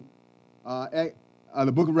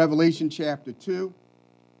the book of Revelation, chapter 2.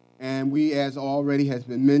 And we, as already has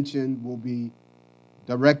been mentioned, will be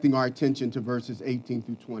directing our attention to verses 18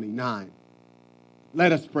 through 29.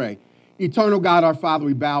 Let us pray. Eternal God, our Father,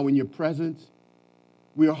 we bow in your presence.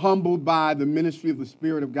 We are humbled by the ministry of the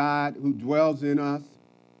Spirit of God who dwells in us.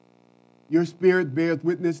 Your Spirit beareth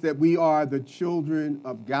witness that we are the children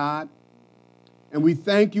of God. And we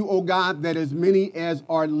thank you, O God, that as many as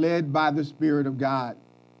are led by the Spirit of God,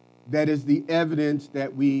 that is the evidence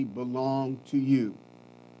that we belong to you.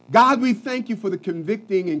 God, we thank you for the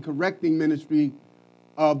convicting and correcting ministry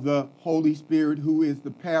of the Holy Spirit, who is the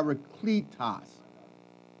Parakletos,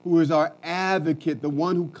 who is our advocate, the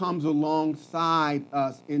one who comes alongside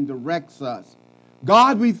us and directs us.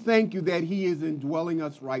 God, we thank you that he is indwelling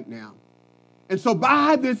us right now. And so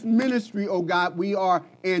by this ministry, oh God, we are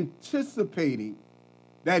anticipating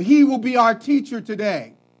that he will be our teacher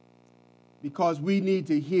today because we need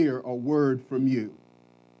to hear a word from you.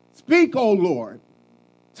 Speak, O Lord.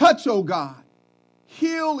 Touch, O God.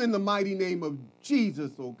 Heal in the mighty name of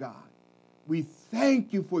Jesus, O God. We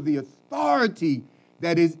thank you for the authority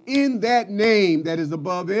that is in that name that is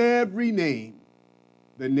above every name,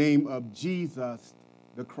 the name of Jesus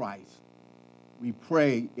the Christ. We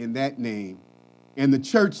pray in that name. And the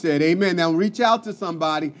church said, amen. Now reach out to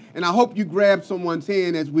somebody, and I hope you grab someone's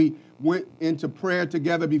hand as we went into prayer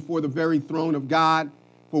together before the very throne of God,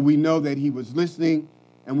 for we know that he was listening,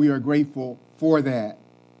 and we are grateful for that.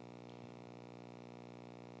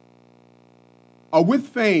 With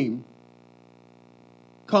fame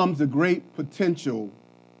comes a great potential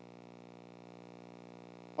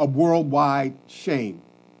of worldwide shame.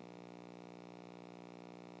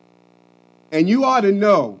 And you ought to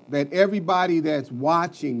know that everybody that's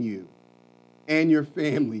watching you and your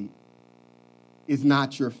family is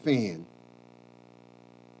not your fan.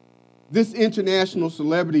 This international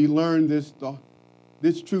celebrity learned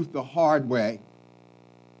this truth the hard way.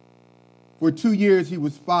 For 2 years, he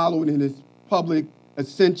was followed in his public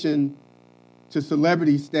ascension to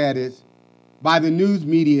celebrity status by the news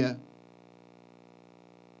media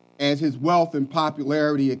as his wealth and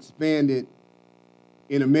popularity expanded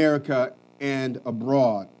in America and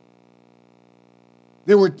abroad.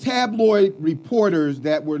 There were tabloid reporters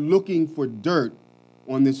that were looking for dirt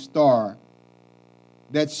on this star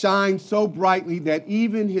that shined so brightly that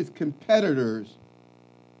even his competitors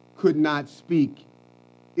could not speak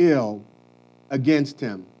ill against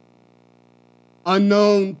him.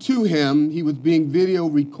 Unknown to him, he was being video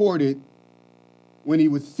recorded when he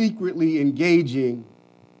was secretly engaging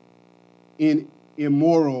in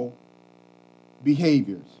immoral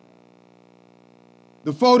behaviors.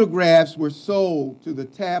 The photographs were sold to the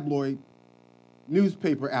tabloid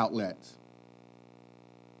newspaper outlets.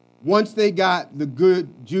 Once they got the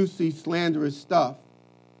good, juicy, slanderous stuff,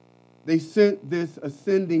 they sent this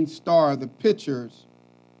ascending star the pictures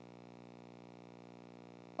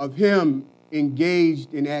of him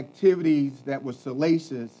engaged in activities that were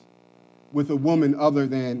salacious with a woman other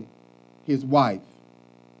than his wife.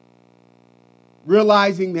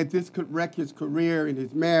 Realizing that this could wreck his career and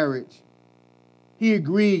his marriage, he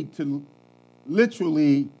agreed to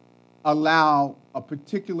literally allow a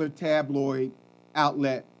particular tabloid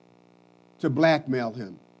outlet to blackmail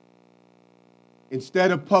him.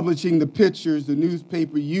 Instead of publishing the pictures, the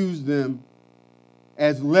newspaper used them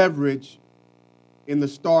as leverage in the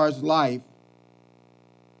star's life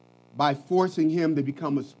by forcing him to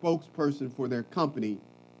become a spokesperson for their company,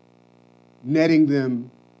 netting them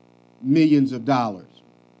millions of dollars.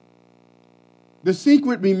 The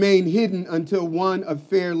secret remained hidden until one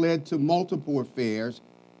affair led to multiple affairs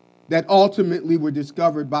that ultimately were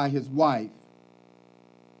discovered by his wife.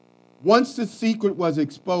 Once the secret was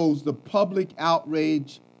exposed, the public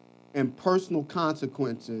outrage and personal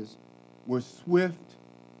consequences were swift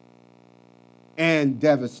and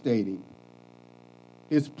devastating.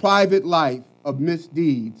 His private life of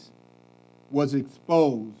misdeeds was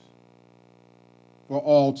exposed for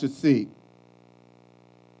all to see.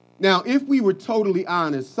 Now, if we were totally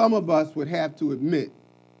honest, some of us would have to admit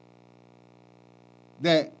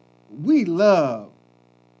that we love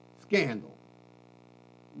scandal.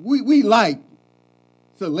 We like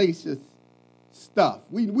salacious stuff.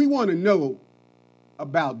 We want to know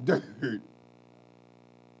about dirt.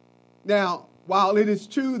 Now, while it is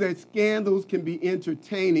true that scandals can be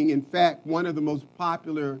entertaining, in fact, one of the most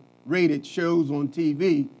popular rated shows on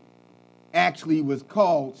TV actually was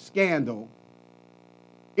called Scandal.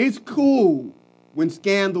 It's cool when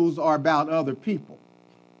scandals are about other people.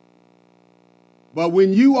 But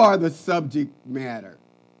when you are the subject matter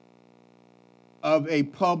of a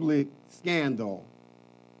public scandal,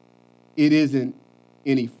 it isn't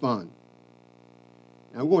any fun.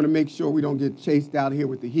 Now, we're going to make sure we don't get chased out here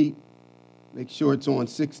with the heat. Make sure it's on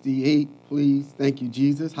 68, please. Thank you,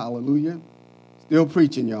 Jesus. Hallelujah. Still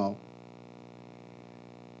preaching, y'all.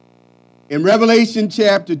 In Revelation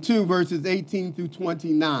chapter 2, verses 18 through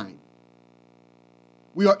 29,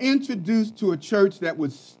 we are introduced to a church that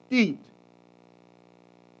was steeped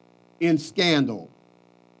in scandal.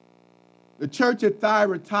 The church at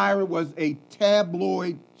Thyatira was a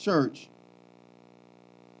tabloid church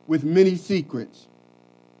with many secrets.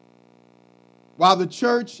 While the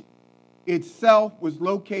church itself was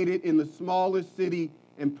located in the smallest city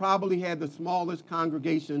and probably had the smallest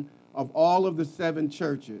congregation of all of the 7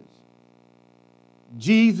 churches,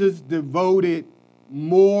 Jesus devoted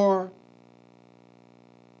more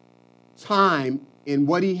time in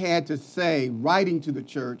what he had to say, writing to the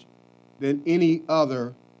church, than any of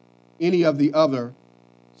the other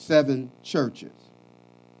 7 churches.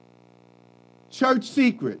 Church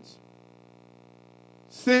secrets.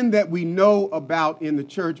 Sin that we know about in the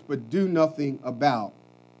church but do nothing about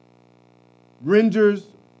renders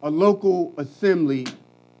a local assembly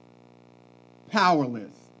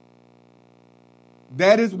powerless.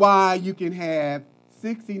 That is why you can have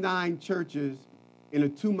 69 churches in a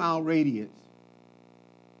 2-mile radius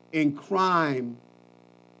and crime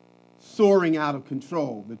soaring out of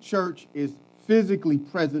control. The church is physically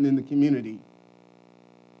present in the community,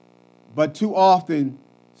 but too often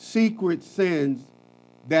secret sins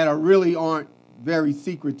that really aren't very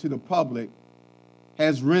secret to the public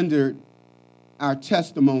has rendered our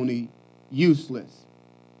testimony useless.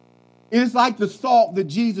 It is like the salt that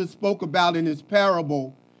Jesus spoke about in his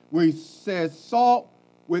parable, where he says salt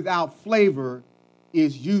without flavor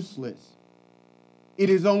is useless.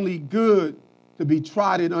 It is only good to be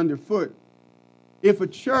trodden underfoot. If a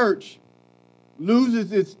church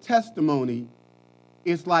loses its testimony,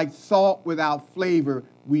 it's like salt without flavor.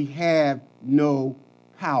 We have no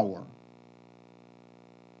power.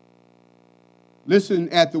 Listen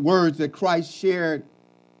at the words that Christ shared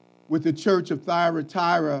with the church of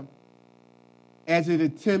Thyatira as it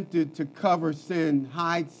attempted to cover sin,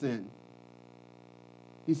 hide sin.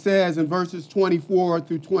 He says in verses 24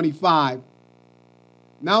 through 25,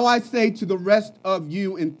 "Now I say to the rest of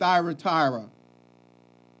you in Thyatira,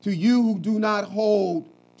 to you who do not hold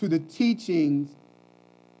to the teachings,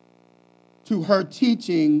 to her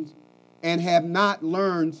teachings, and have not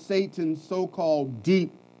learned Satan's so-called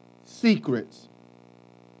deep secrets,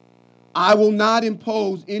 I will not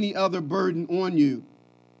impose any other burden on you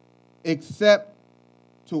except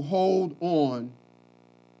to hold on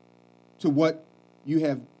to what you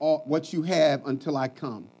have until I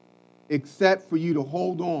come. Except for you to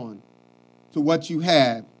hold on to what you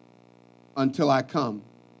have until I come."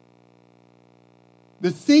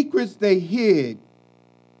 The secrets they hid,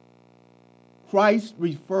 Christ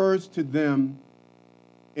refers to them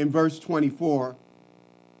in verse 24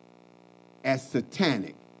 as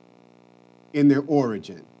satanic in their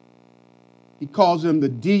origin. He calls them the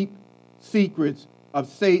deep secrets of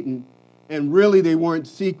Satan, and really they weren't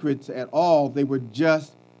secrets at all. They were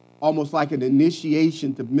just almost like an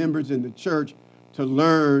initiation to members in the church to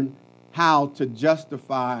learn how to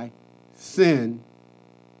justify sin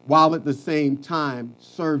while at the same time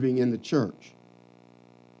serving in the church.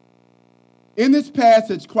 In this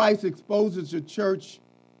passage, Christ exposes the church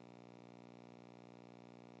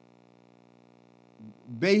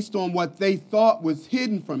based on what they thought was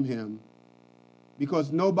hidden from him,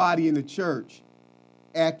 because nobody in the church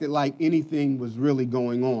acted like anything was really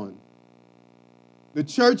going on. The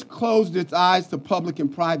church closed its eyes to public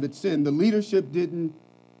and private sin. The leadership didn't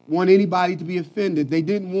want anybody to be offended. They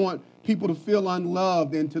didn't want people to feel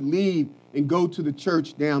unloved and to leave and go to the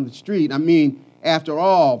church down the street. I mean, after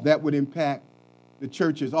all, that would impact the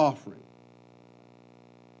church's offering.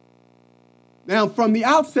 Now, from the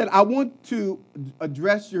outset, I want to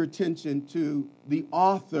address your attention to the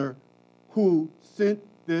author who sent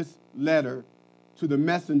this letter to the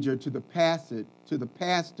messenger, to the pastor,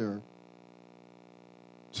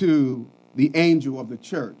 to the angel of the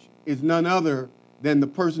church. Is none other than the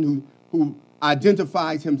person who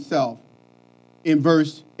identifies himself in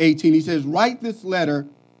verse 18. He says, "Write this letter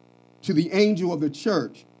to the angel of the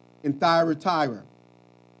church in Thyatira.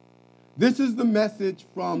 This is the message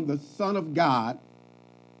from the Son of God,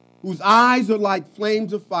 whose eyes are like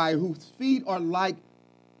flames of fire, whose feet are like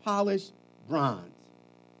polished bronze."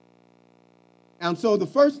 And so the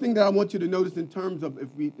first thing that I want you to notice in terms of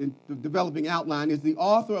in the developing outline is the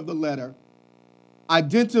author of the letter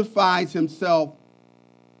identifies himself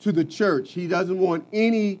to the church. He doesn't want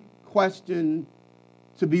any question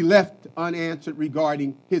to be left unanswered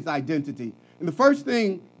regarding his identity. And the first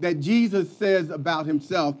thing that Jesus says about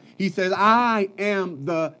himself, he says, I am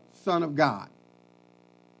the Son of God.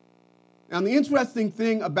 Now, the interesting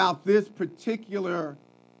thing about this particular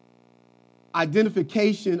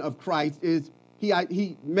identification of Christ is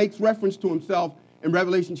he makes reference to himself in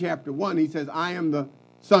Revelation chapter 1. He says, I am the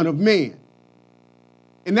Son of Man.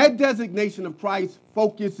 And that designation of Christ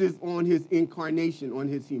focuses on his incarnation, on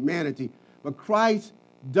his humanity. But Christ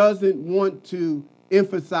doesn't want to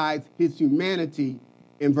emphasize his humanity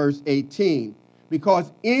in verse 18. Because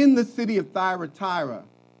in the city of Thyatira,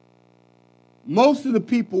 most of the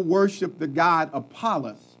people worship the god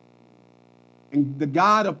Apollos. And the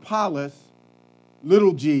god Apollos,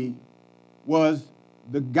 little g, was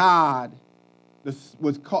the god,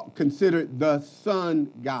 considered the sun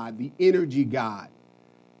god, the energy god.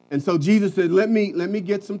 And so Jesus said, let me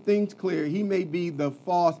get some things clear. He may be the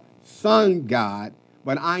false sun god,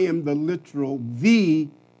 but I am the literal, the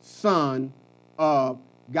Son of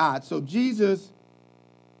God. So Jesus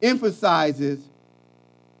emphasizes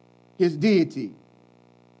his deity.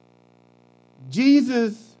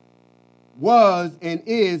 Jesus was and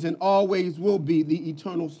is and always will be the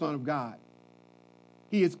eternal Son of God.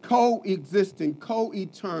 He is co-existent,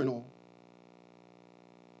 co-eternal,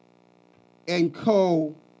 and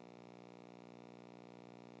co-equal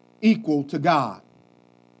to God.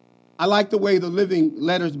 I like the way the Living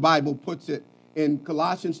Letters Bible puts it in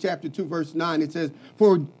Colossians chapter 2, verse 9. It says,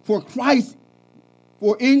 For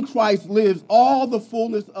in Christ lives all the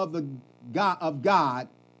fullness of God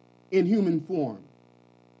in human form.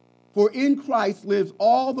 For in Christ lives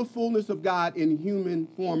all the fullness of God in human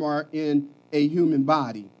form, or in a human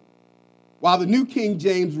body. While the New King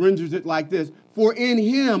James renders it like this: For in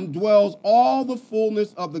him dwells all the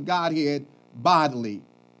fullness of the Godhead bodily.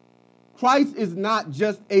 Christ is not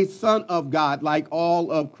just a son of God like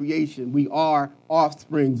all of creation. We are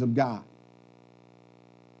offsprings of God.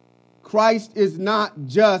 Christ is not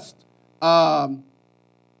just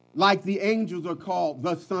like the angels are called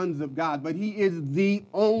the sons of God, but he is the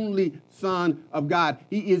only Son of God.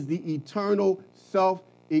 He is the eternal,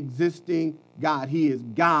 self-existing God. He is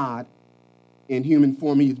God in human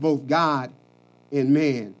form. He is both God and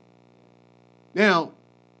man. Now,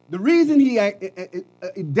 the reason he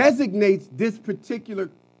designates this particular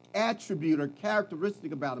attribute or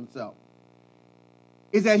characteristic about himself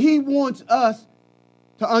is that he wants us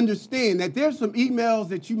to understand that there's some emails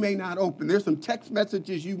that you may not open. There's some text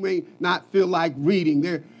messages you may not feel like reading.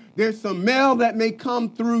 There's some mail that may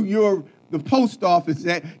come through the post office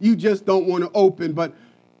that you just don't want to open. But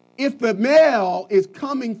if the mail is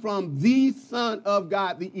coming from the Son of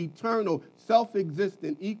God, the eternal,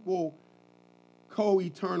 self-existent, equal,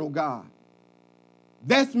 co-eternal God,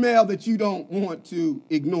 that's mail that you don't want to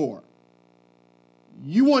ignore.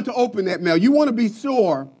 You want to open that mail. You want to be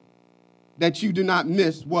sure that you do not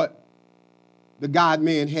miss what the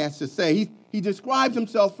God-man has to say. He describes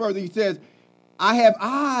himself further. He says, I have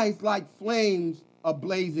eyes like flames of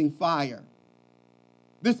blazing fire.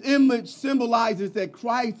 This image symbolizes that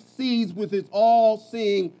Christ sees with his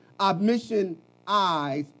all-seeing, omniscient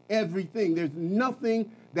eyes everything. There's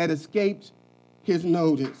nothing that escapes his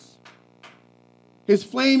notice. His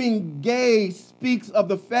flaming gaze speaks of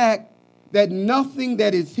the fact that nothing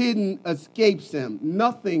that is hidden escapes him.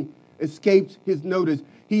 Nothing escapes his notice.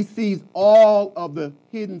 He sees all of the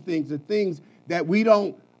hidden things, the things that we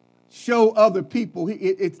don't show other people.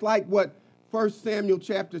 It's like what 1 Samuel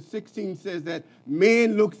chapter 16 says, that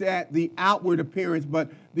man looks at the outward appearance, but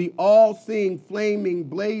the all-seeing, flaming,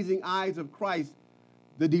 blazing eyes of Christ,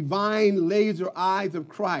 the divine laser eyes of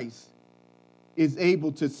Christ, is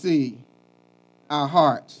able to see our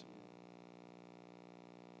hearts.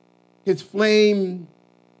 His flame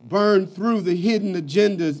burned through the hidden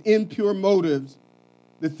agendas, impure motives,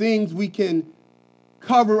 the things we can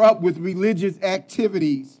cover up with religious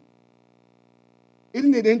activities.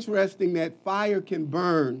 Isn't it interesting that fire can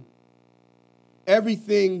burn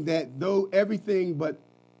everything but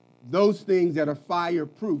those things that are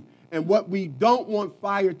fireproof? And what we don't want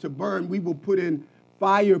fire to burn, we will put in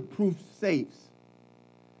fireproof safes.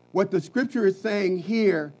 What the scripture is saying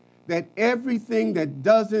here, that everything that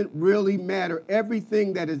doesn't really matter,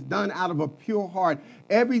 everything that is done out of a pure heart,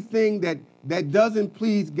 everything that doesn't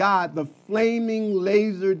please God, the flaming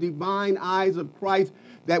laser divine eyes of Christ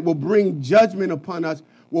that will bring judgment upon us,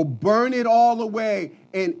 will burn it all away,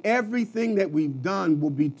 and everything that we've done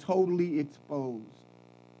will be totally exposed.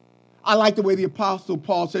 I like the way the Apostle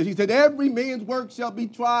Paul says. He said, every man's work shall be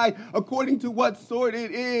tried according to what sort it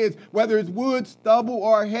is, whether it's wood, stubble,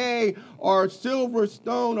 or hay, or silver,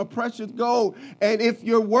 stone, or precious gold. And if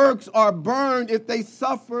your works are burned, if they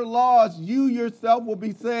suffer loss, you yourself will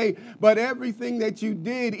be saved. But everything that you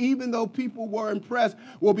did, even though people were impressed,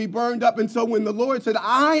 will be burned up. And so when the Lord said,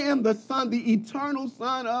 I am the Son, the eternal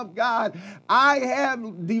Son of God, I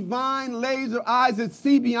have divine laser eyes that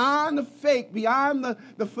see beyond the fake, beyond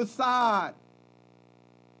the facade.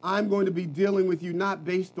 I'm going to be dealing with you not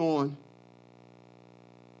based on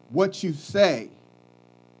what you say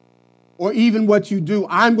or even what you do.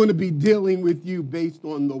 I'm going to be dealing with you based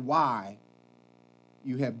on the why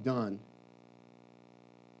you have done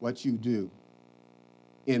what you do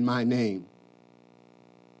in my name.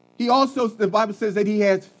 He also, the Bible says that he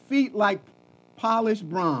has feet like polished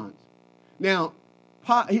bronze. Now,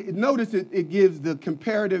 notice it gives the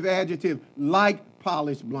comparative adjective like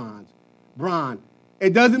polished bronze.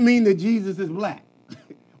 It doesn't mean that Jesus is black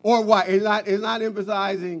or white. It's not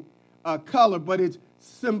emphasizing color, but it's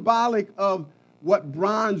symbolic of what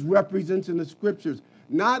bronze represents in the scriptures.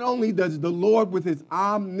 Not only does the Lord with his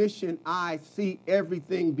omniscient eye see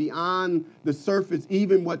everything beyond the surface,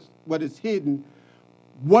 even what is hidden,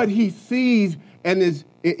 what he sees and is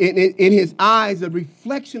in his eyes, the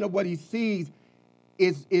reflection of what he sees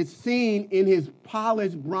is seen in his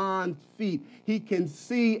polished bronze feet. He can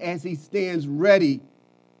see as he stands ready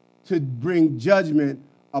to bring judgment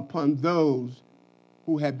upon those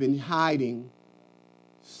who have been hiding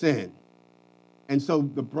sin. And so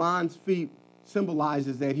the bronze feet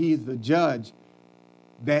symbolizes that he is the judge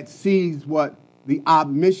that sees what the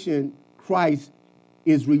omniscient Christ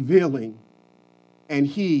is revealing, and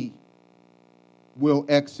he will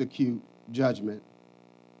execute judgment.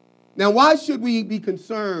 Now, why should we be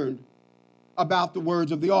concerned about the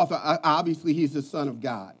words of the author? Obviously, he's the Son of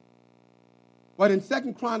God. But in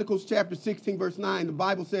 2 Chronicles chapter 16, verse 9, the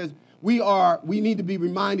Bible says we need to be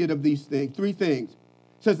reminded of these things, three things.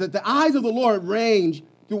 It says that the eyes of the Lord range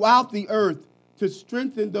throughout the earth to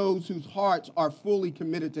strengthen those whose hearts are fully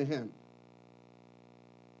committed to him.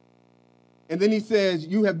 And then he says,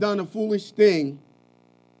 you have done a foolish thing,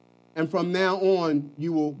 and from now on,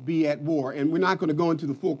 you will be at war. And we're not going to go into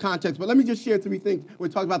the full context, but let me just share three things. We're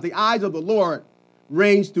talking about the eyes of the Lord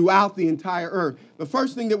range throughout the entire earth. The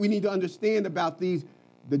first thing that we need to understand about the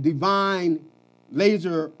divine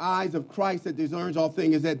laser eyes of Christ that discerns all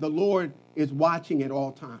things, is that the Lord is watching at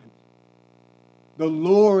all times. The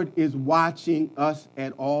Lord is watching us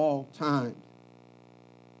at all times.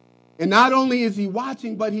 And not only is he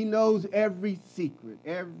watching, but he knows every secret,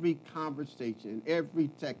 every conversation, every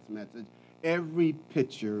text message, every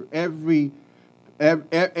picture, every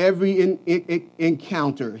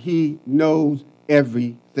encounter. He knows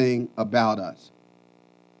everything about us.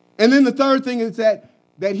 And then the third thing is that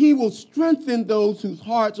he will strengthen those whose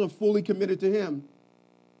hearts are fully committed to him.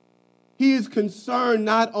 He is concerned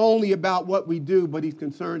not only about what we do, but he's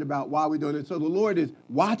concerned about why we're doing it. So the Lord is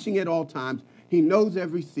watching at all times. He knows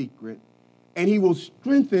every secret, and he will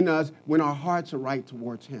strengthen us when our hearts are right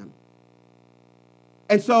towards him.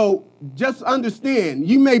 And so just understand,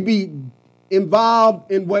 you may be involved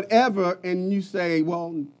in whatever, and you say,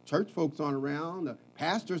 well, church folks aren't around, the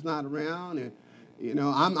pastor's not around, and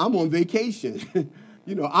I'm on vacation.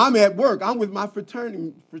 I'm at work. I'm with my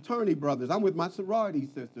fraternity brothers. I'm with my sorority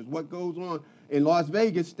sisters. What goes on in Las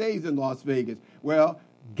Vegas stays in Las Vegas. Well,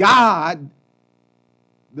 God,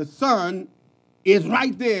 the Son, is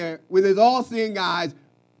right there with his all-seeing eyes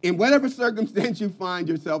in whatever circumstance you find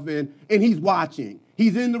yourself in, and he's watching.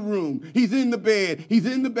 He's in the room. He's in the bed. He's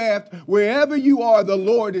in the bath. Wherever you are, the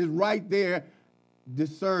Lord is right there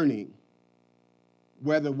discerning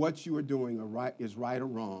whether what you are doing is right or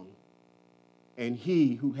wrong. And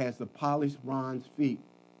he who has the polished bronze feet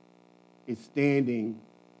is standing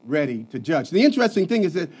ready to judge. The interesting thing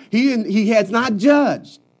is that he has not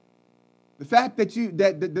judged. The fact that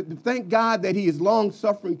thank God that he is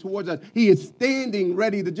long-suffering towards us. He is standing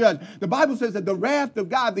ready to judge. The Bible says that the wrath of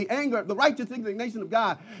God, the anger, the righteous indignation of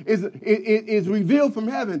God is revealed from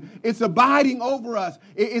heaven. It's abiding over us.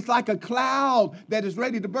 It's like a cloud that is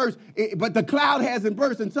ready to burst, but the cloud hasn't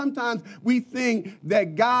burst. And sometimes we think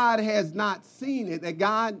that God has not seen it, that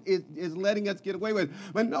God is letting us get away with it.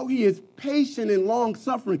 But no, he is patient and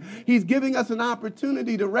long-suffering. He's giving us an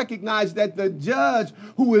opportunity to recognize that the judge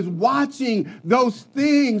who is watching those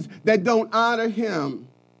things that don't honor him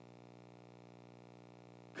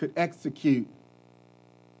could execute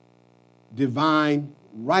divine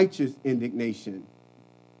righteous indignation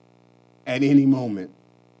at any moment.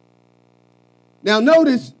 Now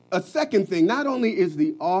notice a second thing. Not only is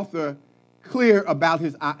the author clear about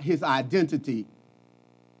his identity.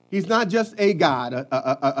 He's not just a God,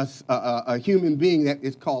 a human being that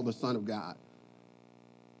is called the Son of God,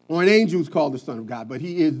 or an angel who's called the Son of God, but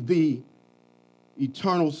he is the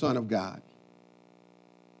eternal Son of God.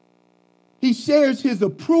 He shares his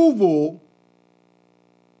approval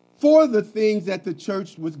for the things that the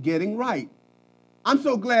church was getting right. I'm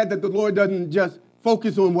so glad that the Lord doesn't just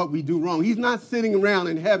focus on what we do wrong. He's not sitting around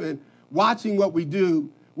in heaven watching what we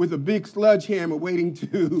do with a big sledgehammer waiting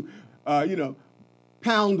to,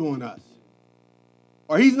 pound on us.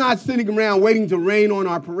 Or he's not sitting around waiting to rain on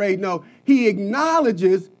our parade. No, he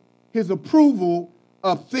acknowledges his approval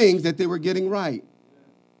of things that they were getting right.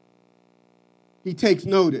 He takes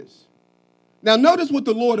notice. Now, notice what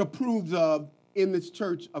the Lord approves of in this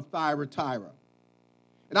church of Thyatira.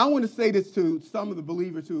 And I want to say this to some of the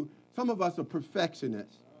believers some of us are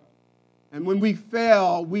perfectionists. And when we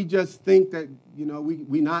fail, we just think that,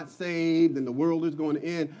 we're not saved and the world is going to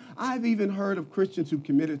end. I've even heard of Christians who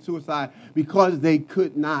committed suicide because they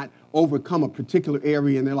could not overcome a particular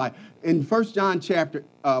area in their life. In 1 John chapter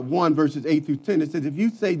 1, verses 8 through 10, it says, if you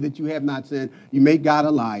say that you have not sinned, you make God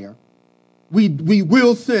a liar. We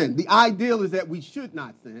will sin. The ideal is that we should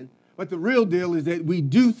not sin, but the real deal is that we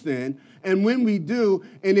do sin. And when we do,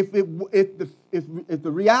 and if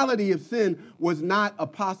the reality of sin was not a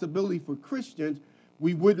possibility for Christians,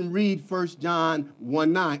 we wouldn't read 1 John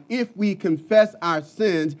 1:9. If we confess our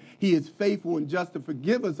sins, he is faithful and just to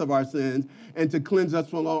forgive us of our sins and to cleanse us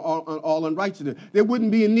from all unrighteousness. There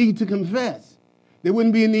wouldn't be a need to confess. There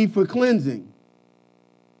wouldn't be a need for cleansing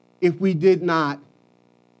if we did not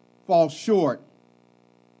fall short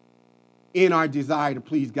in our desire to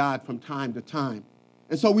please God from time to time.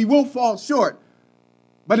 And so we will fall short.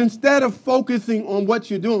 But instead of focusing on what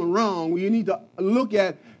you're doing wrong, you need to look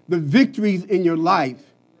at the victories in your life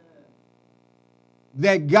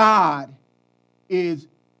that God is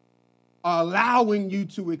allowing you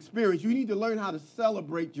to experience. You need to learn how to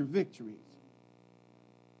celebrate your victories.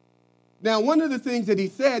 Now, one of the things that he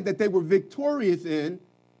said that they were victorious in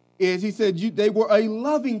is he said they were a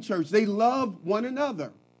loving church. They loved one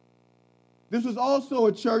another. This was also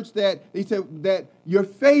a church that he said that your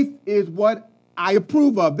faith is what I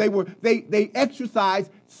approve of. They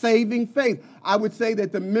exercised saving faith. I would say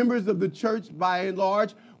that the members of the church, by and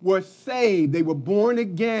large, were saved. They were born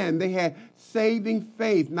again. They had saving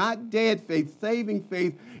faith, not dead faith. Saving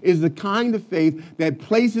faith is the kind of faith that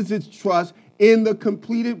places its trust in the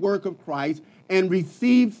completed work of Christ and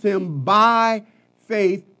receives him by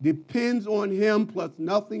faith, depends on him plus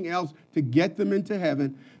nothing else to get them into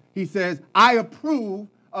heaven. He says, I approve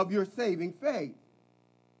of your saving faith.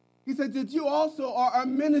 He said that you also are a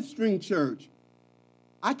ministering church.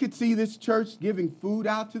 I could see this church giving food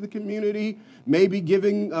out to the community, maybe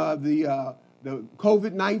giving the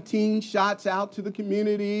COVID-19 shots out to the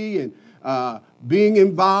community, and being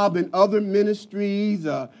involved in other ministries,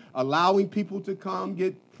 allowing people to come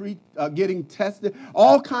getting tested,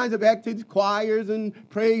 all kinds of activities, choirs and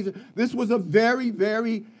praise. This was a very,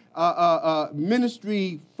 very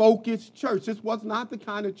ministry-focused church. This was not the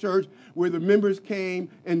kind of church where the members came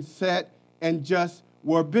and sat and just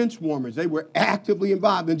were bench warmers. They were actively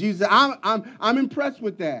involved. And Jesus said, I'm impressed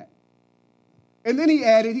with that. And then he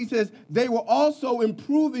added, he says, they were also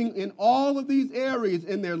improving in all of these areas,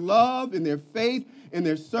 in their love, in their faith, in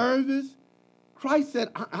their service. Christ said,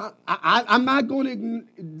 I'm not going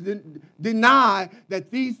to deny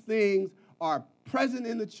that these things are present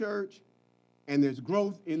in the church and there's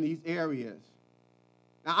growth in these areas.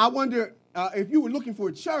 Now, I wonder if you were looking for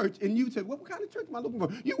a church and you said, what kind of church am I looking for?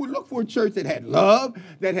 You would look for a church that had love,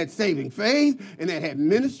 that had saving faith, and that had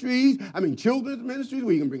ministries. Children's ministries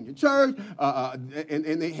where you can bring your church,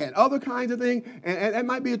 and they had other kinds of things. And that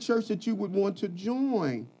might be a church that you would want to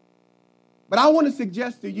join. But I want to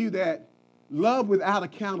suggest to you that love without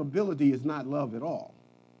accountability is not love at all.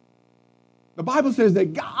 The Bible says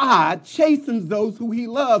that God chastens those who he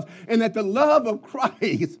loves, and that the love of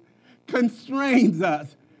Christ constrains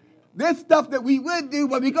us. There's stuff that we would do,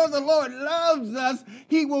 but because the Lord loves us,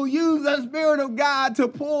 he will use the Spirit of God to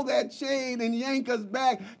pull that chain and yank us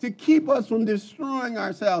back to keep us from destroying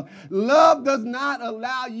ourselves. Love does not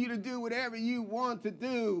allow you to do whatever you want to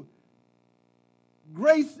do.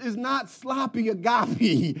 Grace is not sloppy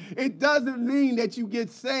agape. It doesn't mean that you get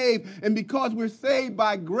saved, and because we're saved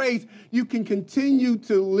by grace, you can continue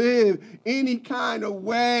to live any kind of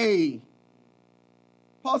way.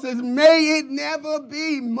 Paul says, may it never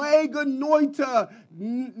be, may it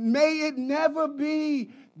never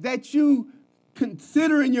be that you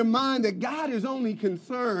consider in your mind that God is only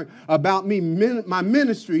concerned about me, my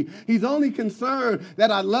ministry. He's only concerned that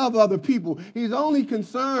I love other people. He's only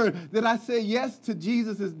concerned that I say yes to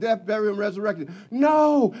Jesus' death, burial, and resurrection.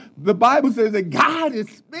 No, the Bible says that God is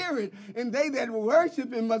spirit, and they that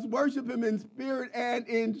worship him must worship him in spirit and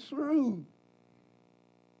in truth.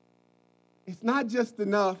 It's not just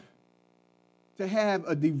enough to have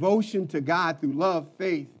a devotion to God through love,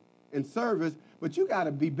 faith, and service, but you got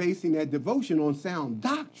to be basing that devotion on sound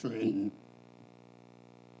doctrine.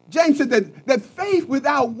 James said that faith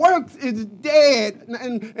without works is dead.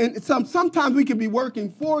 And sometimes we can be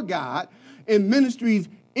working for God in ministries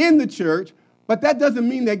in the church, but that doesn't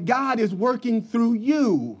mean that God is working through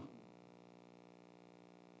you.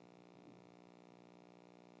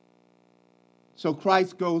 So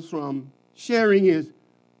Christ goes from sharing his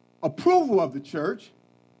approval of the church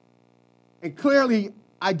and clearly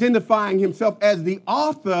identifying himself as the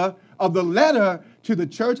author of the letter to the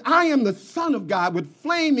church. I am the Son of God with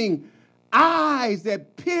flaming eyes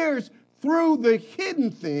that pierce through the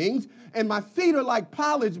hidden things, and my feet are like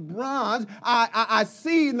polished bronze. I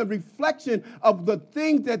see in the reflection of the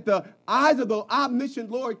things that the eyes of the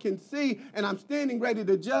omniscient Lord can see, and I'm standing ready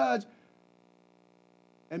to judge.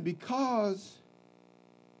 And because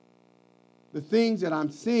the things that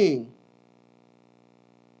I'm seeing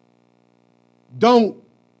don't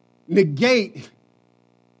negate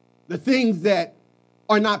the things that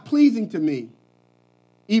are not pleasing to me,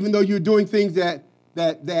 even though you're doing things that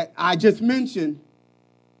I just mentioned,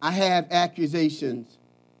 I have accusations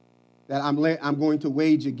that I'm going to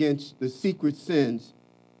wage against the secret sins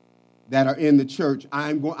that are in the church.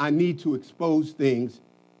 I need to expose things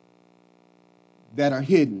that are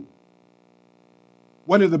hidden.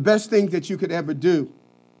 One of the best things that you could ever do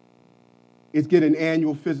is get an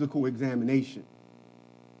annual physical examination.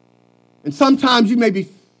 And sometimes you may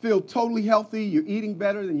feel totally healthy, you're eating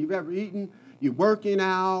better than you've ever eaten, you're working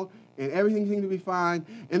out, and everything seems to be fine.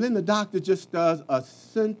 And then the doctor just does a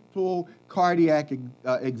simple cardiac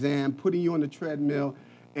exam, putting you on the treadmill,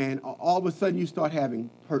 and all of a sudden you start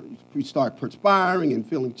perspiring and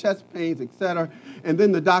feeling chest pains, etc. And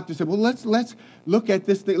then the doctor said, well, let's look at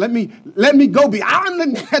this thing. Let me go beyond the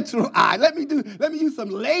natural eye. Let me use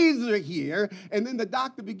some laser here. And then the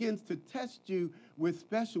doctor begins to test you with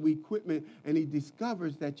special equipment, and he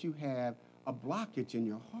discovers that you have a blockage in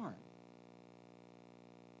your heart.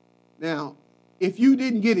 Now, if you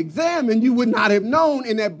didn't get examined, you would not have known,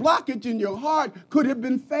 and that blockage in your heart could have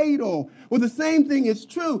been fatal. Well, the same thing is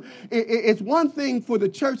true. It's one thing for the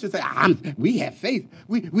church to say, we have faith,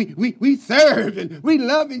 we serve, and we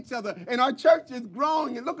love each other, and our church is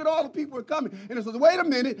growing, and look at all the people who are coming. And it says, wait a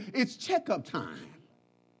minute, it's checkup time.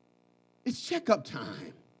 It's checkup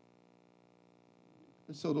time.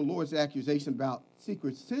 And so the Lord's accusation about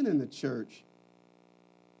secret sin in the church,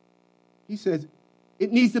 he says,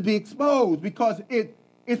 it needs to be exposed because it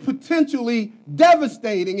is potentially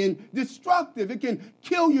devastating and destructive. It can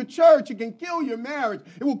kill your church. It can kill your marriage.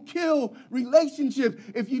 It will kill relationships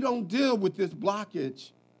if you don't deal with this blockage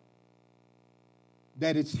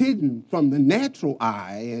that is hidden from the natural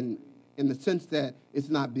eye and in the sense that it's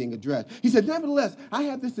not being addressed. He said, nevertheless, I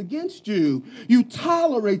have this against you. You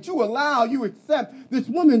tolerate, you allow, you accept this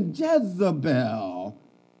woman Jezebel,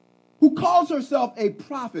 who calls herself a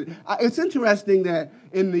prophet. It's interesting that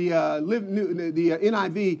in the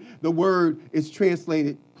NIV, the word is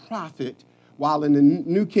translated prophet, while in the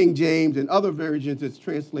New King James and other versions, it's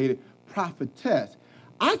translated prophetess.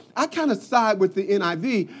 I kind of side with the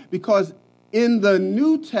NIV because in the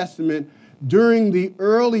New Testament, during the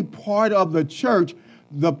early part of the church,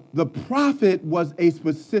 the prophet was a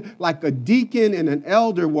specific, like a deacon and an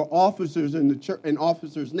elder were officers in the church and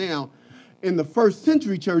officers now. In the first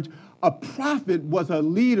century church, a prophet was a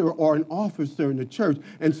leader or an officer in the church.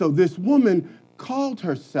 And so this woman called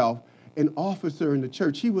herself an officer in the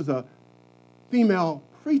church. She was a female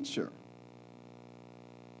preacher.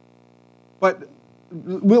 But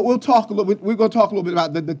we'll talk a little bit. We're going to talk a little bit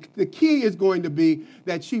about the key is going to be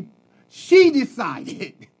that she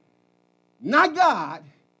decided, not God,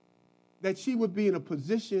 that she would be in a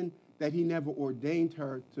position that he never ordained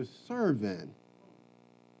her to serve in.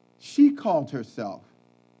 She called herself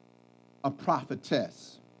a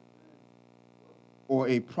prophetess or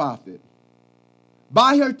a prophet.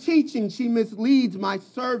 By her teaching, she misleads my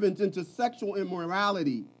servants into sexual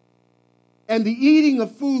immorality and the eating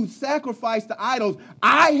of food sacrificed to idols.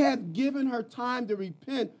 I have given her time to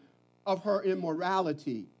repent of her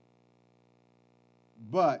immorality,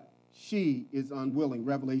 but she is unwilling.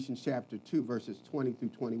 Revelation chapter 2, verses 20 through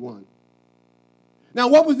 21. Now,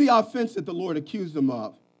 what was the offense that the Lord accused them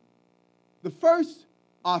of? The first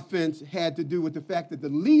offense had to do with the fact that the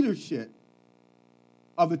leadership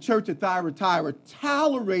of the church at Thyatira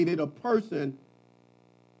tolerated a person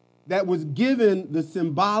that was given the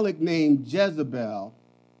symbolic name Jezebel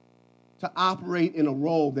to operate in a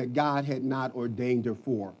role that God had not ordained her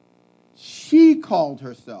for. She called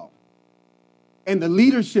herself, and the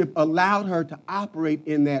leadership allowed her to operate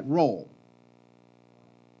in that role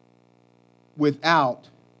without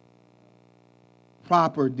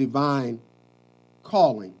proper divine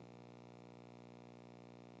calling.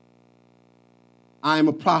 I'm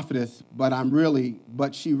a prophetess,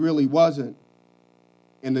 but she really wasn't.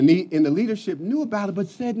 And the leadership knew about it, but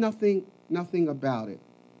said nothing about it.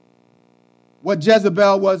 What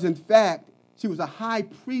Jezebel was, in fact, she was a high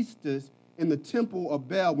priestess in the temple of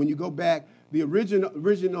Baal. When you go back, the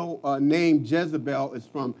original name Jezebel is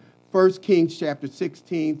from 1 Kings chapter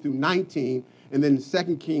 16 through 19, and then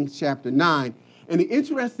 2 Kings chapter 9. And the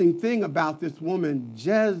interesting thing about this woman,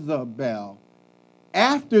 Jezebel,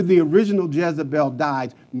 after the original Jezebel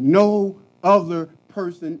died, no other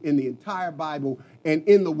person in the entire Bible and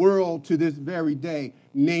in the world to this very day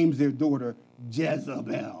names their daughter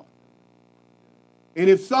Jezebel. And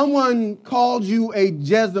if someone calls you a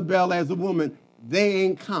Jezebel as a woman, they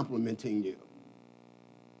ain't complimenting you.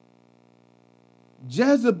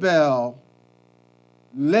 Jezebel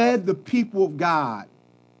led the people of God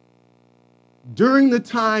during the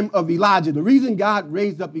time of Elijah. The reason God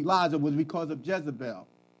raised up Elijah was because of Jezebel.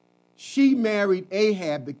 She married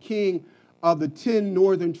Ahab, the king of the 10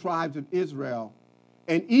 northern tribes of Israel.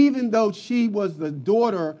 And even though she was the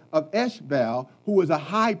daughter of Eshbaal, who was a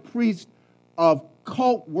high priest of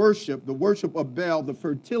cult worship, the worship of Baal, the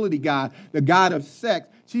fertility god, the god of sex,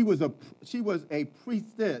 she was a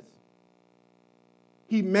priestess.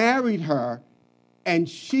 He married her, and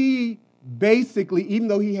she basically, even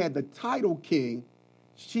though he had the title king,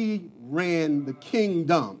 she ran the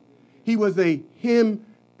kingdom. He was a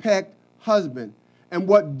henpecked husband. And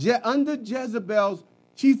under Jezebel's,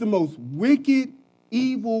 she's the most wicked,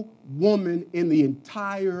 evil woman in the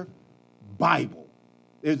entire Bible.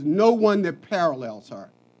 There's no one that parallels her.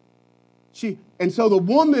 And so the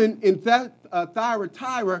woman in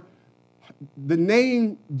Thyatira, the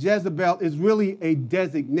name Jezebel is really a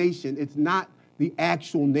designation. It's not the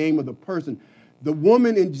actual name of the person. The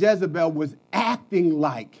woman in Jezebel was acting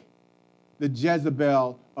like the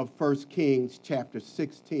Jezebel of 1 Kings chapter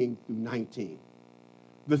 16 through 19.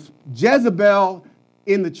 The Jezebel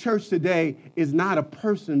in the church today is not a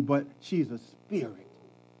person, but she's a spirit.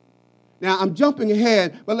 Now, I'm jumping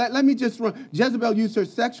ahead, but let me just run. Jezebel used her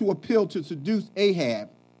sexual appeal to seduce Ahab,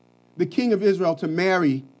 the king of Israel, to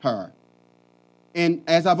marry her. And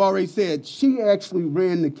as I've already said, she actually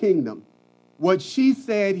ran the kingdom. What she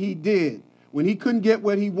said, he did. When he couldn't get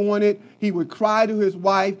what he wanted, he would cry to his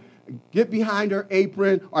wife, get behind her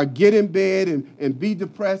apron, or get in bed and be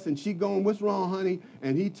depressed. And she going, "What's wrong, honey?"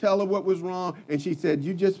 And he'd tell her what was wrong. And she said,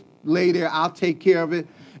 "You just lay there. I'll take care of it."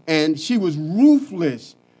 And she was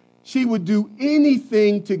ruthless. She would do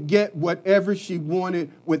anything to get whatever she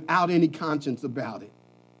wanted without any conscience about it.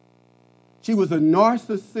 She was a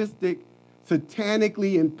narcissistic,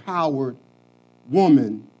 satanically empowered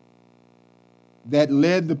woman that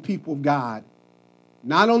led the people of God.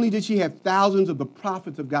 Not only did she have thousands of the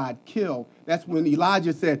prophets of God killed, that's when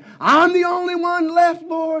Elijah said, "I'm the only one left,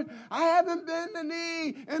 Lord. I haven't bent the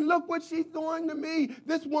knee, and look what she's doing to me."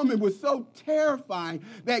 This woman was so terrifying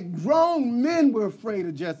that grown men were afraid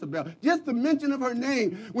of Jezebel. Just the mention of her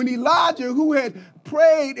name. When Elijah, who had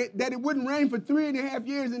prayed that it wouldn't rain for 3.5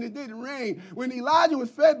 years, and it didn't rain. When Elijah was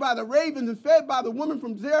fed by the ravens and fed by the woman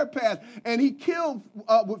from Zarephath, and he killed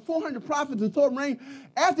with 400 prophets and saw rain.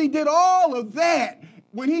 After he did all of that,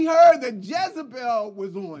 when he heard that Jezebel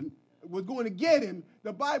was going to get him,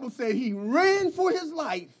 the Bible said he ran for his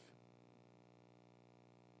life.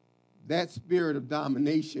 That spirit of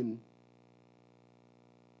domination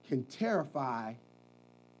can terrify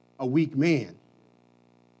a weak man.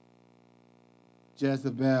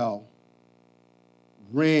 Jezebel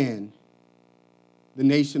ran the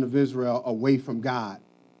nation of Israel away from God.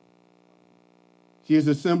 She is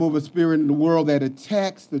a symbol of a spirit in the world that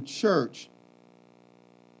attacks the church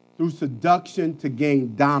through seduction to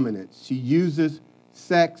gain dominance. She uses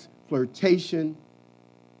sex, flirtation,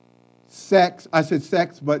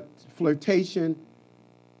 flirtation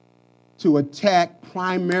to attack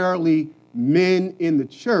primarily men in the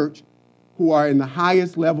church who are in the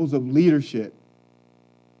highest levels of leadership,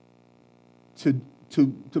 to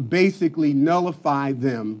basically nullify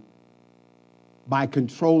them by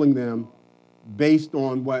controlling them based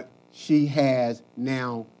on what she has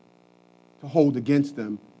now to hold against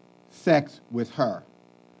them, sex with her.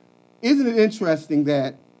 Isn't it interesting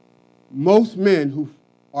that most men who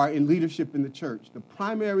are in leadership in the church, the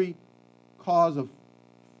primary cause of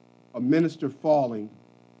a minister falling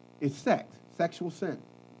is sex, sexual sin.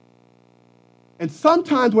 And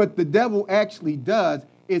sometimes what the devil actually does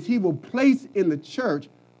is he will place in the church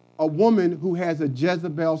a woman who has a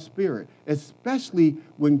Jezebel spirit, especially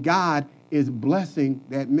when God is blessing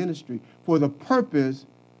that ministry for the purpose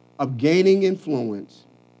of gaining influence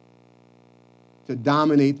to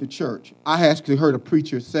dominate the church. I actually heard a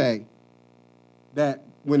preacher say that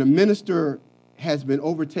when a minister has been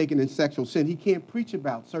overtaken in sexual sin, he can't preach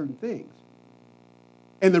about certain things.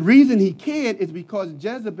 And the reason he can't is because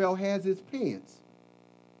Jezebel has his pants.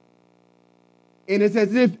 And it's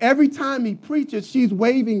as if every time he preaches, she's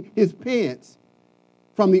waving his pants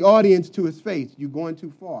from the audience to his face. You're going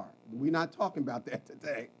too far. We're not talking about that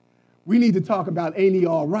today. We need to talk about ain't he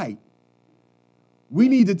all right? We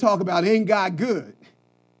need to talk about ain't God good?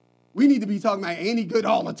 We need to be talking about ain't he good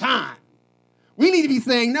all the time? We need to be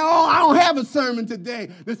saying, no, I don't have a sermon today.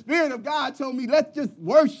 The Spirit of God told me, let's just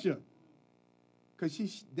worship. Because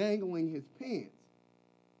she's dangling his pants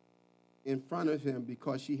in front of him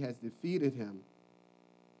because she has defeated him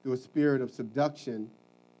through a spirit of seduction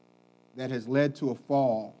that has led to a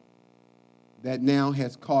fall that now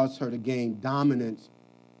has caused her to gain dominance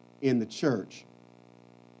in the church.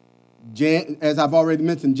 As I've already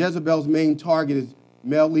mentioned, Jezebel's main target is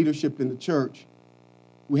male leadership in the church,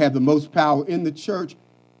 who have the most power in the church.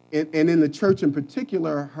 And in the church in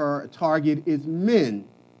particular, her target is men,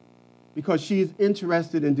 because she is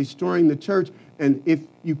interested in destroying the church. And if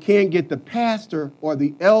you can't get the pastor or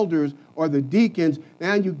the elders or the deacons,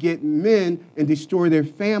 now you get men and destroy their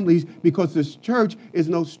families, because this church is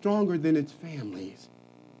no stronger than its families.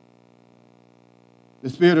 The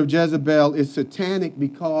spirit of Jezebel is satanic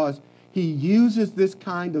because he uses this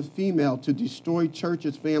kind of female to destroy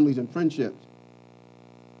churches, families, and friendships.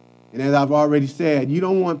 And as I've already said, you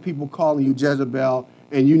don't want people calling you Jezebel,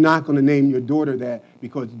 and you're not going to name your daughter that,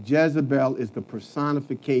 because Jezebel is the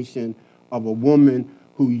personification of a woman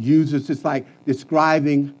who uses, it's like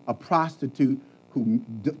describing a prostitute who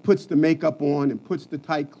puts the makeup on and puts the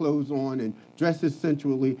tight clothes on and dresses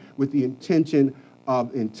sensually with the intention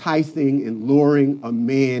of enticing and luring a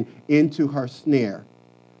man into her snare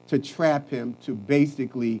to trap him, to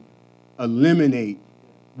basically eliminate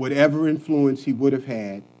whatever influence he would have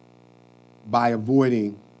had by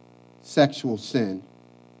avoiding sexual sin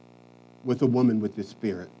with a woman with this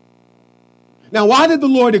spirit. Now, why did the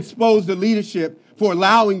Lord expose the leadership for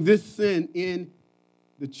allowing this sin in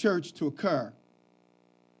the church to occur?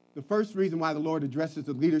 The first reason why the Lord addresses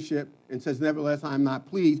the leadership and says, nevertheless, I am not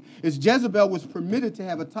pleased, is Jezebel was permitted to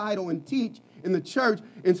have a title and teach in the church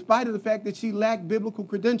in spite of the fact that she lacked biblical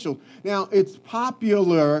credentials. Now, it's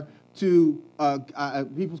popular to,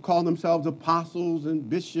 people call themselves apostles and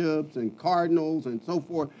bishops and cardinals and so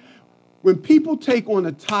forth. When people take on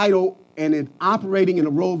a title and it's operating in a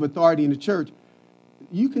role of authority in the church,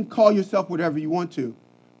 you can call yourself whatever you want to,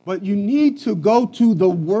 but you need to go to the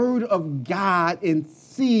Word of God and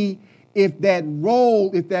see if that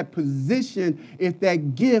role, if that position, if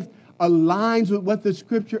that gift aligns with what the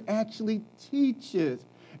Scripture actually teaches.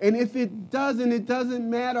 And if it doesn't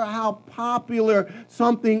matter how popular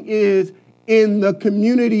something is in the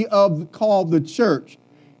community called the church.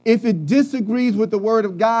 If it disagrees with the Word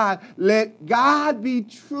of God, let God be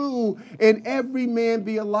true and every man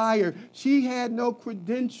be a liar. She had no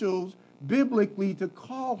credentials biblically to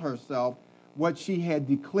call herself what she had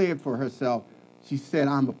declared for herself. She said,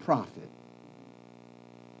 I'm a prophet.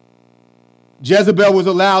 Jezebel was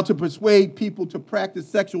allowed to persuade people to practice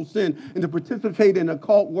sexual sin and to participate in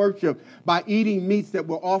occult worship by eating meats that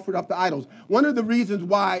were offered up to idols. One of the reasons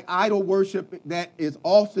why idol worship that is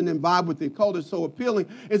often involved with the occult is so appealing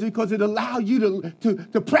is because it allows you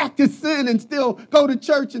to practice sin and still go to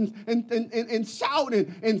church and shout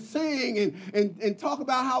and sing and talk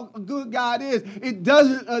about how good God is. It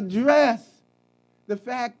doesn't address the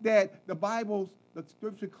fact that the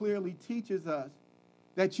Scripture clearly teaches us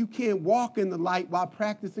that you can't walk in the light while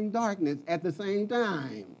practicing darkness at the same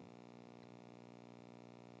time.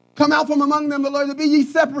 Come out from among them, the Lord, to be ye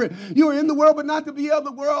separate. You are in the world, but not to be of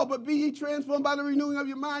the world, but be ye transformed by the renewing of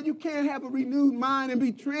your mind. You can't have a renewed mind and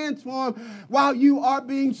be transformed while you are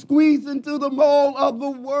being squeezed into the mold of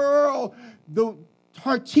the world.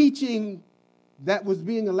 Her teaching that was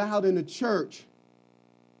being allowed in the church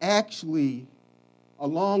actually,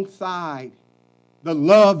 alongside the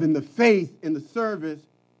love and the faith and the service,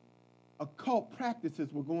 occult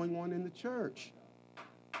practices were going on in the church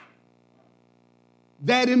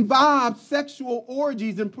that involved sexual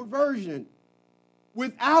orgies and perversion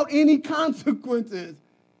without any consequences.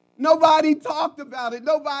 Nobody talked about it.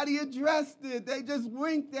 Nobody addressed it. They just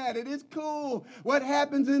winked at it. It's cool. What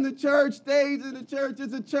happens in the church stays in the church.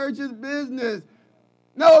 It's the church's business.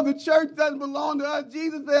 No, the church doesn't belong to us.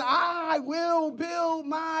 Jesus said, I will build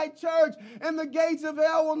my church, and the gates of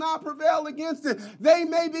hell will not prevail against it. They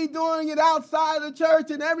may be doing it outside the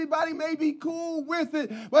church, and everybody may be cool with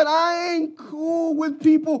it, but I ain't cool with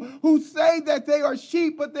people who say that they are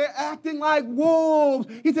sheep, but they're acting like wolves.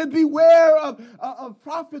 He said, beware of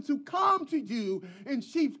prophets who come to you in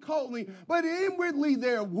sheep's clothing, but inwardly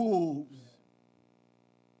they're wolves.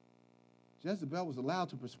 Jezebel was allowed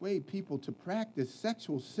to persuade people to practice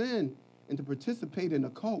sexual sin and to participate in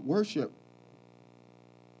occult worship.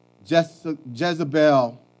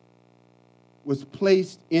 Jezebel was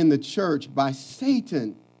placed in the church by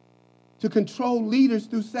Satan to control leaders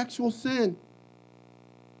through sexual sin.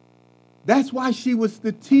 That's why she was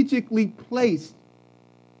strategically placed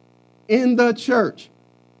in the church.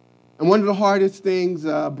 And one of the hardest things,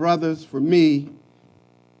 brothers, for me,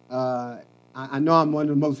 I know I'm one of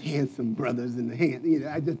the most handsome brothers in the hand. You know,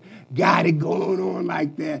 I just got it going on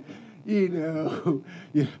like that. You know.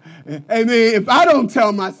 I mean, if I don't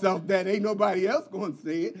tell myself that, ain't nobody else going to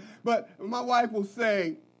say it. But my wife will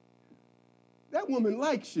say, that woman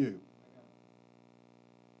likes you.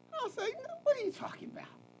 I'll say, no, what are you talking about?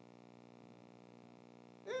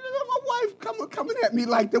 My wife coming at me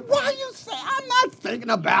like that. Why you say? I'm not thinking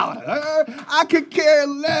about her. I could care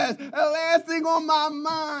less. The last thing on my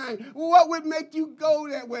mind. What would make you go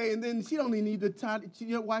that way? And then she don't even need to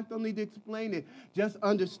your wife don't need to explain it. Just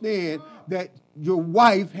understand that your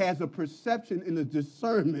wife has a perception and a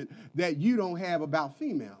discernment that you don't have about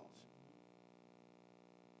females.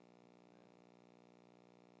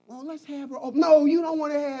 Well, let's have her over. No, you don't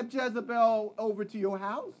want to have Jezebel over to your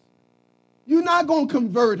house. You're not going to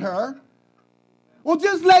convert her. Well,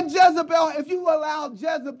 just let Jezebel, if you allow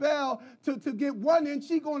Jezebel to get one in,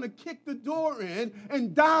 she's going to kick the door in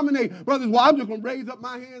and dominate. Brothers, well, I'm just going to raise up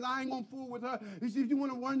my hands. I ain't going to fool with her. If you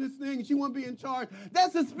want to run this thing, she want to be in charge.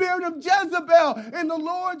 That's the spirit of Jezebel. And the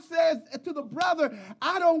Lord says to the brother,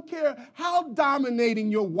 I don't care how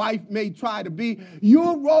dominating your wife may try to be.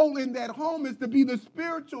 Your role in that home is to be the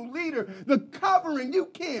spiritual leader, the covering. You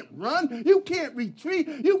can't run. You can't retreat.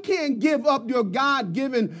 You can't give up your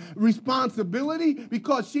God-given responsibility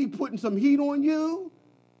because she's putting some heat on you.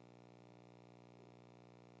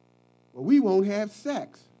 Well, we won't have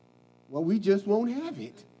sex. Well, we just won't have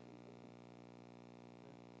it.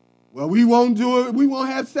 Well, we won't do it. We won't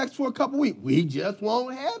have sex for a couple weeks. We just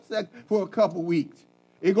won't have sex for a couple weeks.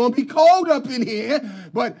 It's going to be cold up in here,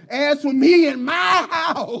 but as for me and my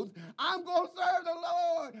house, I'm going to serve the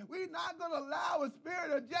Lord. We're not going to allow a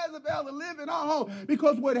spirit of Jezebel to live in our home,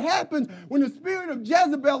 because what happens when the spirit of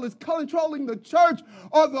Jezebel is controlling the church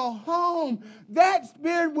or the home, that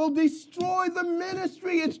spirit will destroy the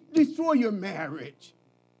ministry and destroy your marriage.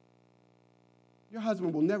 Your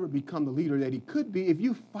husband will never become the leader that he could be if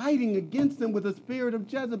you're fighting against him with a spirit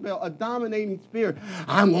of Jezebel, a dominating spirit.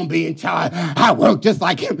 I'm going to be in charge. I work just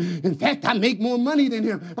like him. In fact, I make more money than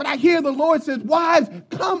him. But I hear the Lord says, wives,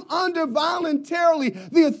 come under voluntarily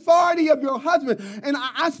the authority of your husband. And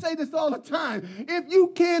I say this all the time. If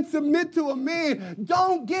you can't submit to a man,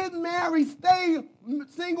 don't get married. Stay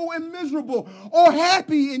single and miserable, or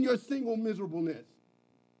happy in your single miserableness.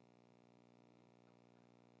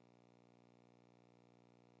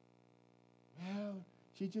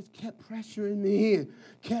 She just kept pressuring me and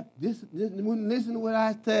kept this wouldn't listen to what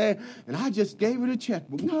I said, and I just gave her the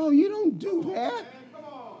checkbook. No, you don't do that.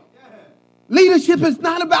 Leadership is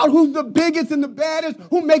not about who's the biggest and the baddest,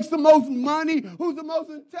 who makes the most money, who's the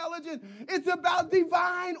most intelligent. It's about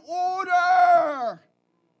divine order.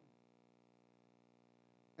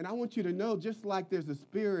 And I want you to know, just like there's a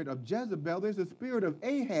spirit of Jezebel, there's a spirit of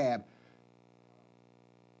Ahab.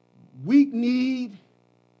 Weak-kneed,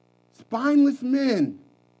 spineless men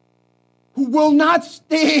who will not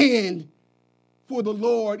stand for the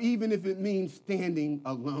Lord, even if it means standing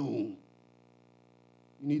alone.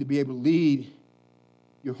 You need to be able to lead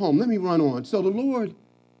your home. Let me run on. So the Lord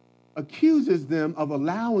accuses them of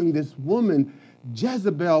allowing this woman,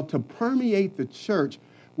 Jezebel, to permeate the church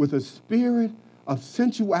with a spirit of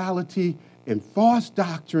sensuality and false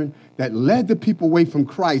doctrine that led the people away from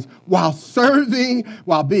Christ while serving,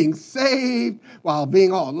 while being saved, while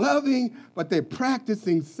being all loving, but they're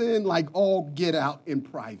practicing sin like all get out in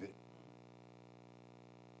private.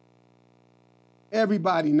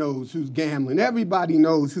 Everybody knows who's gambling. Everybody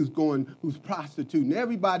knows who's prostituting.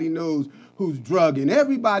 Everybody knows who's drugging.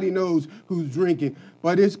 Everybody knows who's drinking.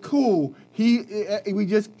 But it's cool.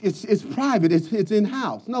 It's private. It's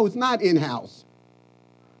in-house. No, it's not in-house.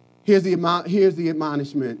 Here's the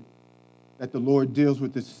admonishment that the Lord deals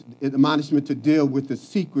with, this admonishment to deal with the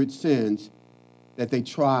secret sins that they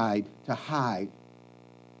tried to hide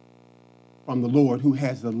from the Lord, who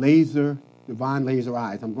has the divine laser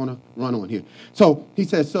eyes. I'm going to run on here. So he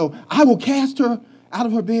says, so I will cast her out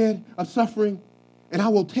of her bed of suffering, and I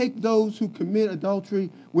will take those who commit adultery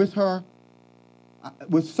with her,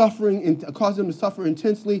 with suffering, and cause them to suffer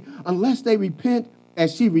intensely, unless they repent,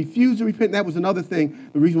 as she refused to repent. That was another thing,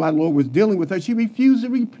 the reason why the Lord was dealing with her. She refused to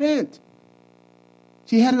repent.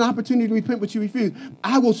 She had an opportunity to repent, but she refused.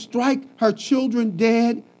 I will strike her children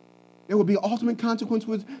dead. There will be ultimate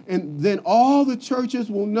consequences, and then all the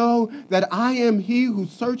churches will know that I am he who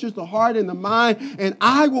searches the heart and the mind, and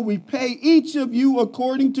I will repay each of you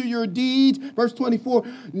according to your deeds. Verse 24,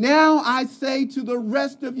 now I say to the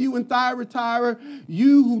rest of you in Thyatira,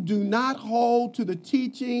 you who do not hold to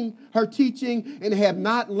her teaching, and have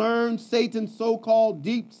not learned Satan's so-called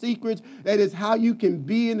deep secrets, that is how you can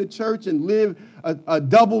be in the church and live a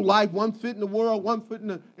double life, one foot in the world, one foot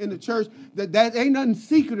in the church. That ain't nothing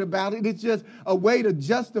secret about it. It's just a way to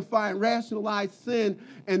justify and rationalize sin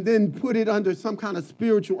and then put it under some kind of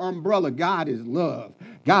spiritual umbrella. God is love.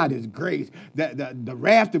 God is grace. The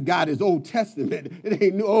wrath of God is Old Testament. It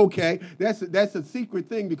ain't new. Okay, that's a secret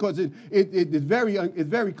thing, because it's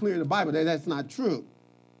very clear in the Bible that that's not true.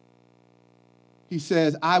 He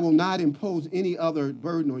says, I will not impose any other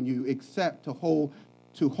burden on you except to hold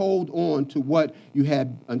on to what you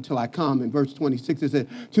had until I come. In verse 26, it says,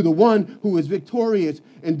 to the one who is victorious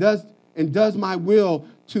and does my will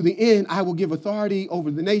to the end, I will give authority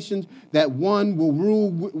over the nations, that one will rule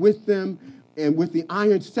with them and with the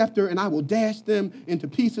iron scepter, and I will dash them into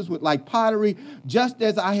pieces like pottery. Just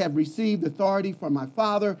as I have received authority from my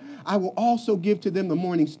Father, I will also give to them the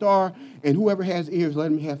morning star, and whoever has ears,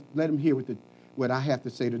 let him hear what I have to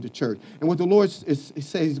say to the church. And what the Lord says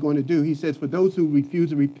he's going to do, he says, for those who refuse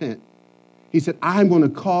to repent, he said, I'm going to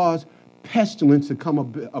cause pestilence to come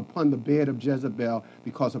upon the bed of Jezebel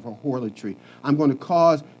because of her harlotry. I'm going to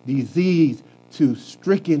cause disease to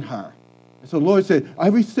stricken her. And so the Lord said,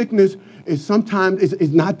 every sickness is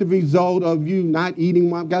not the result of you not eating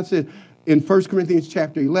well. God said in 1 Corinthians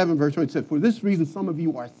chapter 11, verse 1, it said, for this reason some of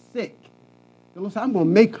you are sick. The Lord said, I'm going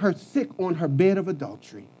to make her sick on her bed of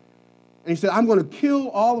adultery. And he said, I'm going to kill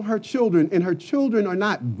all of her children. And her children are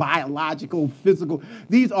not biological, physical.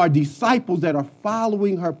 These are disciples that are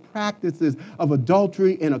following her practices of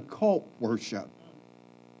adultery and occult worship.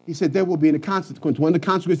 He said, there will be a consequence. One of the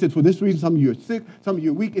consequences, for this reason, some of you are sick, some of you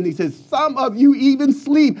are weak. And he says, some of you even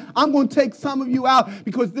sleep. I'm going to take some of you out,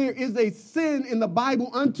 because there is a sin in the Bible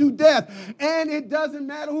unto death. And it doesn't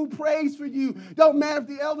matter who prays for you. Don't matter if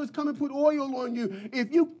the elders come and put oil on you.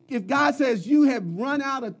 If God says you have run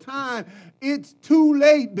out of time, it's too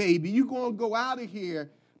late, baby. You're going to go out of here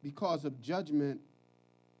because of judgment.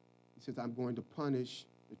 He says, I'm going to punish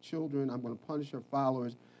the children. I'm going to punish her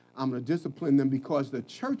followers. I'm going to discipline them, because the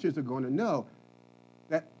churches are going to know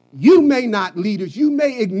that you may not lead us, you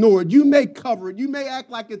may ignore it, you may cover it, you may act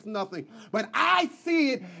like it's nothing, but I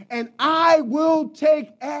see it and I will take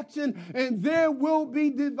action, and there will be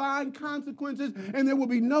divine consequences, and there will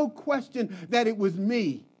be no question that it was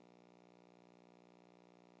me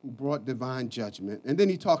who brought divine judgment. And then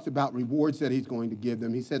he talks about rewards that he's going to give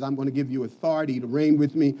them. He says, I'm going to give you authority to reign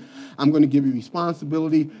with me. I'm going to give you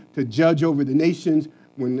responsibility to judge over the nations.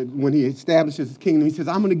 When he establishes his kingdom, he says,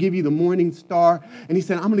 I'm going to give you the morning star. And he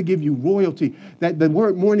said, I'm going to give you royalty. That the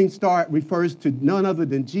word morning star refers to none other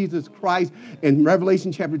than Jesus Christ in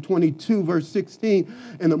Revelation chapter 22, verse 16.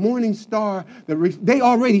 And the morning star, they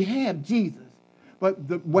already have Jesus. But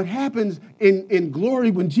what happens in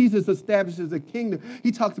glory when Jesus establishes a kingdom,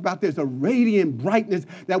 he talks about there's a radiant brightness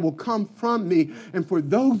that will come from me. And for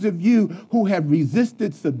those of you who have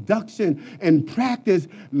resisted seduction and practice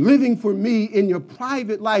living for me in your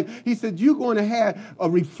private life, he said, you're going to have a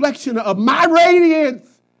reflection of my radiance.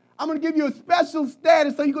 I'm going to give you a special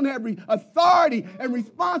status, so you're going to have authority and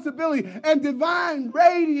responsibility and divine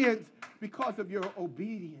radiance because of your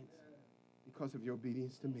obedience,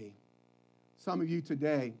 to me. Some of you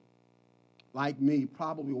today, like me,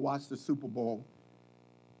 probably will watch the Super Bowl.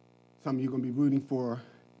 Some of you are going to be rooting for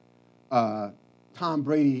Tom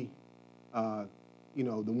Brady, the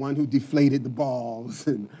one who deflated the balls,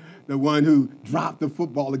 and the one who dropped the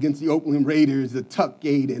football against the Oakland Raiders, the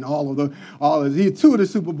Tuckgate, and all of he had two of the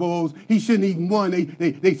Super Bowls. He shouldn't even won.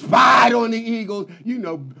 They spied on the Eagles.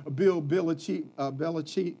 Bill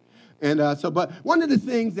Belichick. And but one of the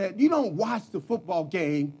things that you don't watch the football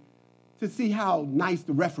game to see how nice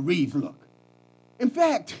the referees look. In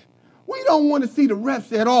fact, we don't want to see the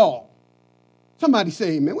refs at all. Somebody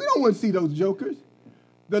say amen. We don't want to see those jokers.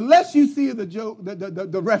 The less you see of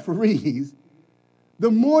the referees, the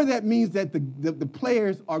more that means that the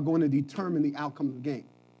players are going to determine the outcome of the game.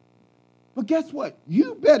 But guess what?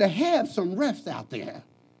 You better have some refs out there.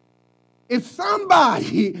 If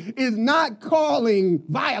somebody is not calling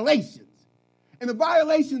violations, and the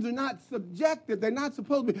violations are not subjective, they're not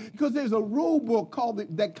supposed to be, because there's a rule book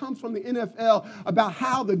that comes from the NFL about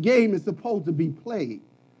how the game is supposed to be played.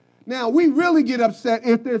 Now, we really get upset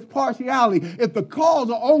if there's partiality, if the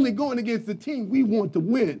calls are only going against the team we want to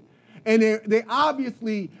win. And they're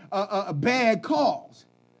obviously bad calls.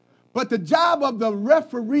 But the job of the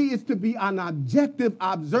referee is to be an objective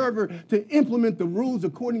observer to implement the rules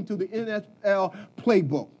according to the NFL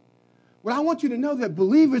playbook. Well, I want you to know that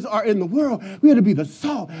believers are in the world. We are to be the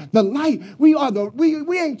salt, the light. We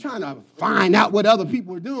ain't trying to find out what other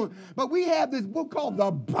people are doing, but we have this book called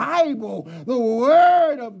the Bible, the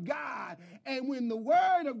Word of God. And when the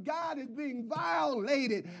Word of God is being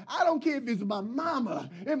violated, I don't care if it's my mama,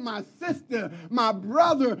 if my sister, my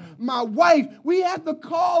brother, my wife, we have to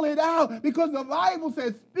call it out because the Bible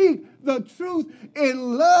says, speak the truth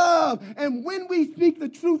in love. And when we speak the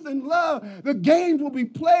truth in love, the games will be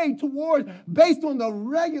played based on the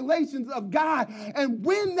regulations of God. And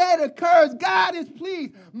when that occurs, God is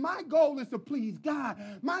pleased. My goal is to please God.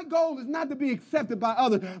 My goal is not to be accepted by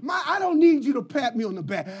others. I don't need you to pat me on the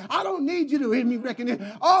back. I don't need you to hear me recognize.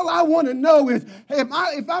 All I want to know is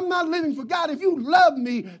if I'm not living for God, if you love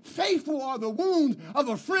me, faithful are the wounds of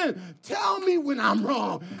a friend. Tell me when I'm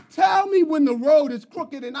wrong. Tell me when the road is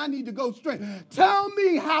crooked and I need to go straight. Tell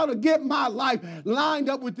me how to get my life lined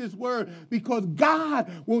up with this word, because God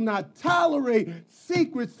will not tolerate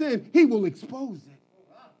secret sin. He will expose it.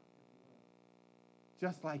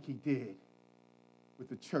 Just like he did with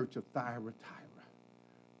the church of Thyatira.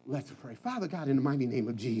 Let's pray. Father God, in the mighty name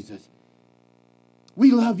of Jesus,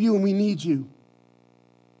 we love you and we need you.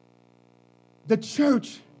 The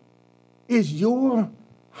church is your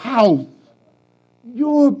house,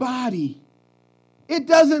 your body. It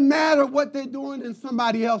doesn't matter what they're doing in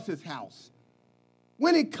somebody else's house.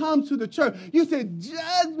 When it comes to the church, you said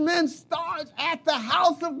judgment starts at the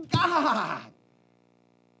house of God.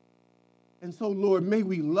 And so, Lord, may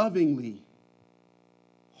we lovingly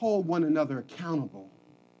hold one another accountable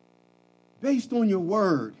based on your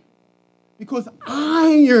word, because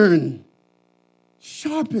iron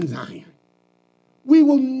sharpens iron. We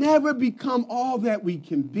will never become all that we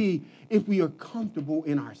can be if we are comfortable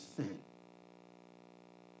in our sin.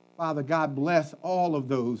 Father, God bless all of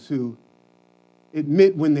those who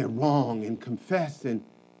admit when they're wrong and confess and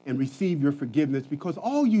receive your forgiveness, because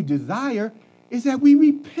all you desire is that we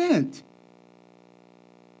repent.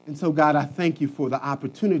 And so, God, I thank you for the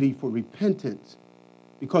opportunity for repentance,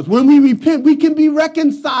 because when we repent, we can be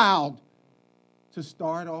reconciled to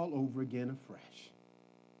start all over again afresh.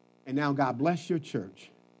 And now, God, bless your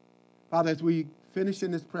church. Father, as we finish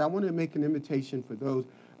in this prayer, I want to make an invitation for those